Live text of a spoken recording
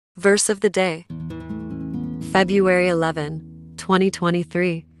Verse of the day, February 11,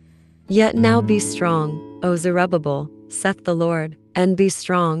 2023. Yet now be strong, O Zerubbabel, saith the Lord, and be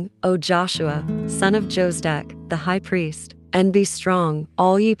strong, O Joshua, son of Josedech, the high priest, and be strong,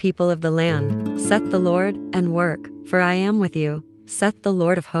 all ye people of the land, saith the Lord, and work, for I am with you, saith the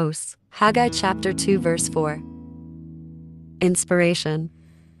Lord of hosts. Haggai chapter 2 verse 4. Inspiration.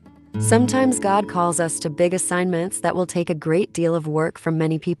 Sometimes God calls us to big assignments that will take a great deal of work from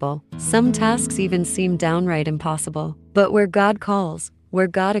many people. Some tasks even seem downright impossible. But where God calls, where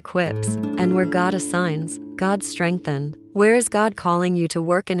God equips, and where God assigns, God strengthens. Where is God calling you to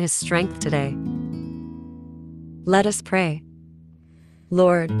work in His strength today? Let us pray.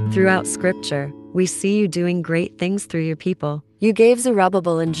 Lord, throughout Scripture, we see you doing great things through your people. You gave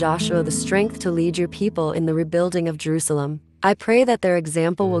Zerubbabel and Joshua the strength to lead your people in the rebuilding of Jerusalem. I pray that their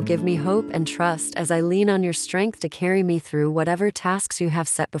example will give me hope and trust as I lean on your strength to carry me through whatever tasks you have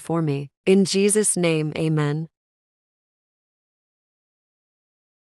set before me. In Jesus' name, amen.